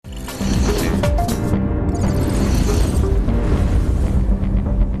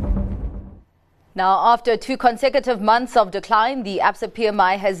Now, after 2 consecutive months of decline, the Absa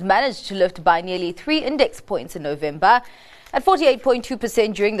PMI has managed to lift by nearly 3 index points in November. At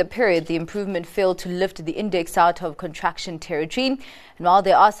 48.2% during the period, the improvement failed to lift the index out of contraction territory. And while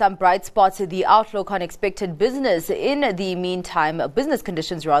there are some bright spots, the outlook on expected business business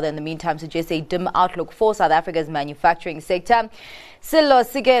conditions in the meantime suggests a dim outlook for South Africa's manufacturing sector. Sello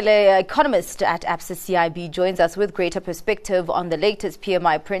Sekele, Economist at Absa CIB, joins us with greater perspective on the latest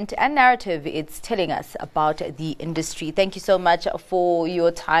PMI print and narrative it's telling us about the industry. Thank you so much for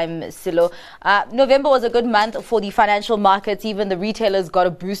your time, Sello. November was a good month for the financial markets. Even the retailers got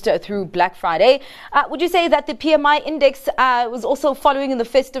a booster through Black Friday. Would you say that the PMI index was also following in the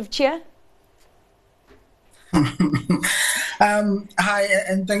festive cheer? Hi,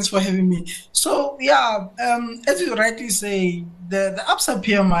 and thanks for having me. So, as you rightly say, the Absa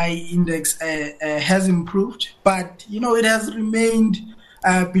PMI index has improved, but, it has remained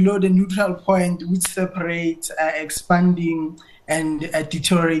below the neutral point, which separates expanding and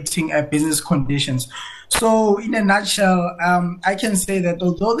deteriorating business conditions. So, in a nutshell, I can say that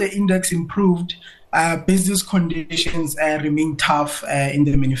although the index improved, business conditions remain tough in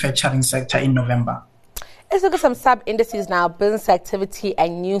the manufacturing sector in November. Let's look at some sub-indices now. Business activity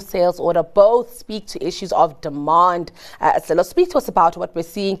and new sales order both speak to issues of demand. So speak to us about what we're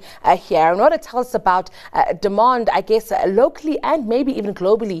seeing here. And what it tells us about demand, I guess, locally and maybe even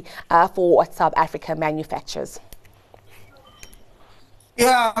globally for South African manufacturers.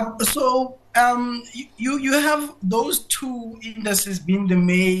 Yeah, so you have those two indices being the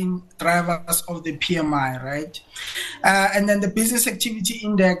main drivers of the PMI, right? And then the business activity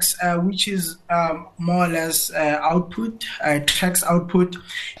index, which is more or less output, tracks output,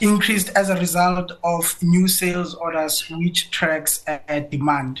 increased as a result of new sales orders, which tracks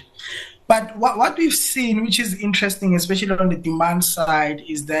demand. But what we've seen, which is interesting, especially on the demand side,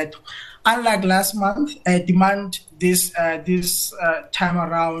 is that unlike last month, demand this time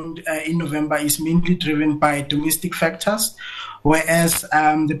around in November is mainly driven by domestic factors, whereas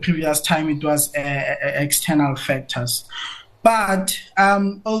the previous time it was external factors. But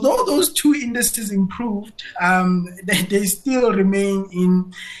although those two indices improved, they still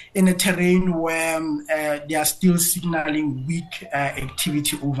remain in a terrain where they are still signaling weak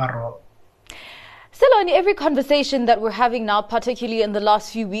activity overall. Still, in every conversation that we're having now, particularly in the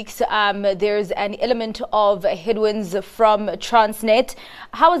last few weeks, there's an element of headwinds from Transnet.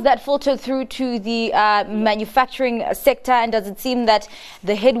 How has that filtered through to the manufacturing sector, and does it seem that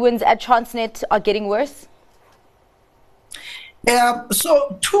the headwinds at Transnet are getting worse? Yeah,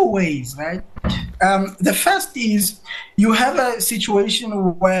 so two ways, right? The first is you have a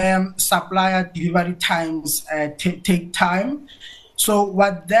situation where supplier delivery times take time. So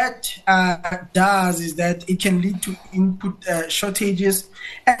what that does is that it can lead to input shortages.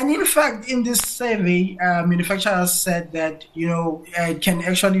 And in fact, in this survey, manufacturers said that, it can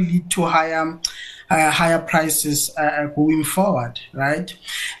actually lead to higher prices going forward, right?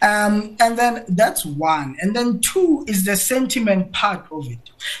 And then that's one. And then two is the sentiment part of it.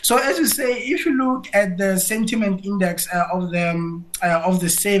 So as you say, if you look at the sentiment index of the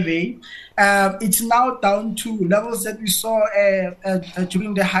survey, it's now down to levels that we saw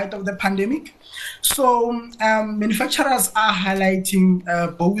during the height of the pandemic. So manufacturers are highlighting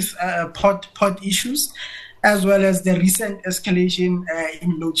both port issues as well as the recent escalation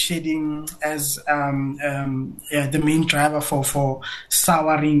in load shedding as the main driver for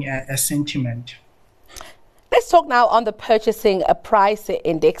souring sentiment. Let's talk now on the purchasing price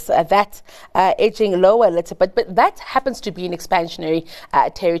index, that edging lower a little bit, but that happens to be in expansionary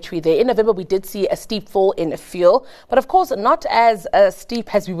territory there. In November, we did see a steep fall in fuel, but of course not as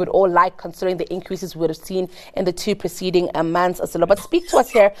steep as we would all like, considering the increases we would have seen in the 2 preceding months. But speak to us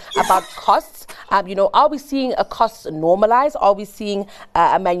here about costs. Are we seeing a cost normalize? Are we seeing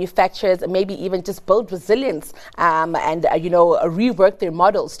manufacturers maybe even just build resilience and rework their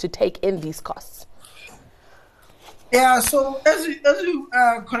models to take in these costs? Yeah, so as you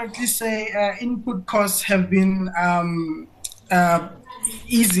correctly say, input costs have been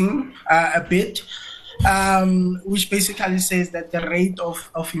easing a bit, which basically says that the rate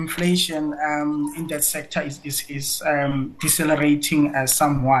of inflation in that sector is decelerating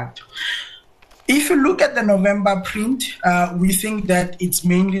somewhat. If you look at the November print, we think that it's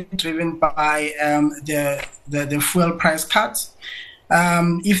mainly driven by the fuel price cuts.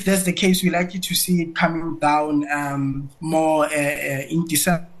 If that's the case, we're likely to see it coming down more in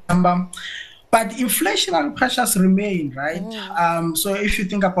December. But inflationary pressures remain, right? So if you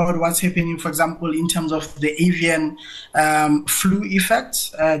think about what's happening, for example, in terms of the avian flu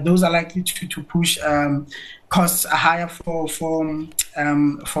effects, those are likely to push costs higher for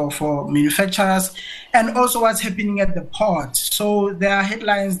for manufacturers, and also what's happening at the ports. So there are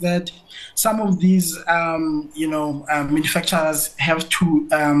headlines that some of these, manufacturers have to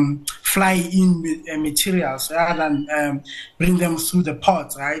fly in materials rather than bring them through the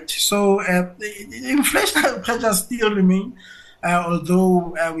ports, right? So inflationary pressures still remain,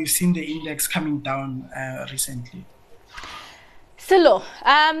 although we've seen the index coming down recently. Sello,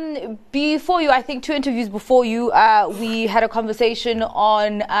 before you, I think 2 interviews before you, we had a conversation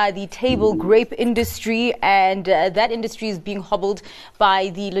on the table grape industry, and that industry is being hobbled by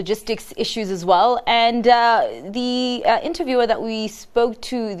the logistics issues as well. And the interviewee that we spoke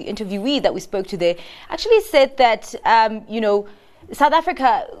to there, actually said that, South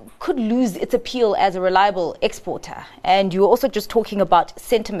Africa could lose its appeal as a reliable exporter. And you were also just talking about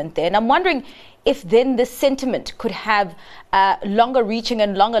sentiment there. And I'm wondering if then this sentiment could have longer reaching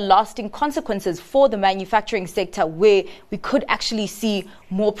and longer lasting consequences for the manufacturing sector, where we could actually see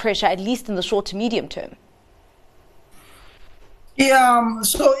more pressure, at least in the short to medium term. Yeah,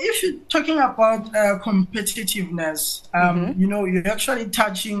 so if you're talking about competitiveness, you're actually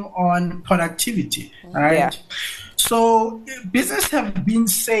touching on productivity, right? Yeah. So business have been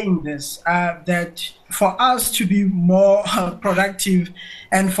saying this, that for us to be more productive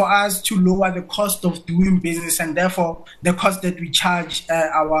and for us to lower the cost of doing business, and therefore the cost that we charge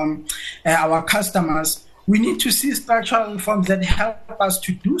our customers, we need to see structural reforms that help us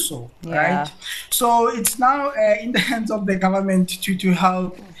to do so, right? So it's now in the hands of the government to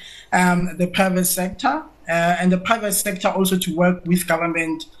help the private sector, and the private sector also to work with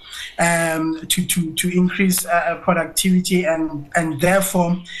government to increase productivity and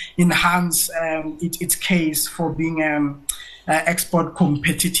therefore enhance its case for being export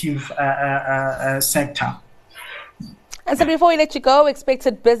competitive sector. And so before we let you go,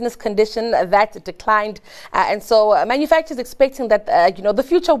 expected business condition that declined. And so manufacturers expecting that, the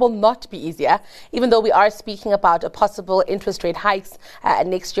future will not be easier, even though we are speaking about a possible interest rate hikes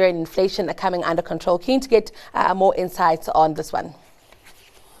next year and inflation coming under control. Keen to get more insights on this one.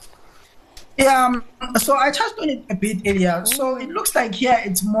 Yeah, so I touched on it a bit earlier. So it looks like here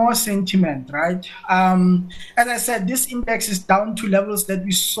it's more sentiment, right? As I said, this index is down to levels that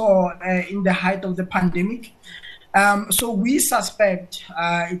we saw in the height of the pandemic. So we suspect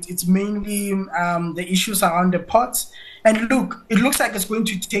it's mainly the issues around the ports. And look, it looks like it's going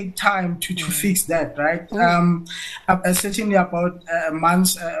to take time to fix that, right? Certainly about a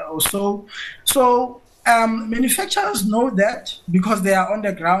month or so. So manufacturers know that because they are on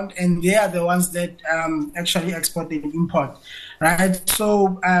the ground and they are the ones that actually export and import, right?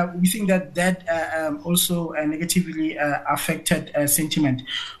 So we think that also negatively affected sentiment.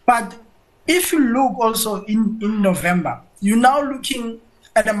 But if you look also in November, you're now looking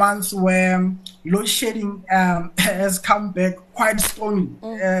at a month where load shedding has come back quite strongly.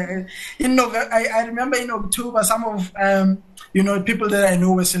 In November, I remember in October, some of people that I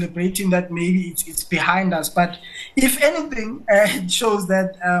know were celebrating that maybe it's behind us. But if anything, it shows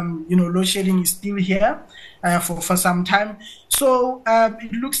that load shedding is still here for some time. So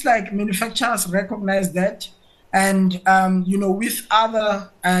it looks like manufacturers recognize that. And, with other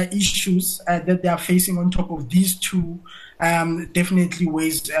issues that they are facing on top of these two, definitely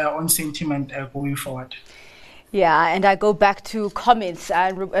weighs on sentiment going forward. Yeah, and I go back to comments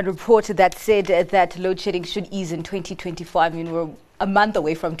and a report that said that load shedding should ease in 2024. I mean, we're a month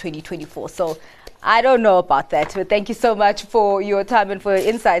away from 2024. So I don't know about that. But thank you so much for your time and for your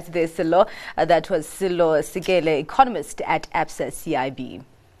insights there, Sello. That was Sello Sekele, economist at Absa CIB.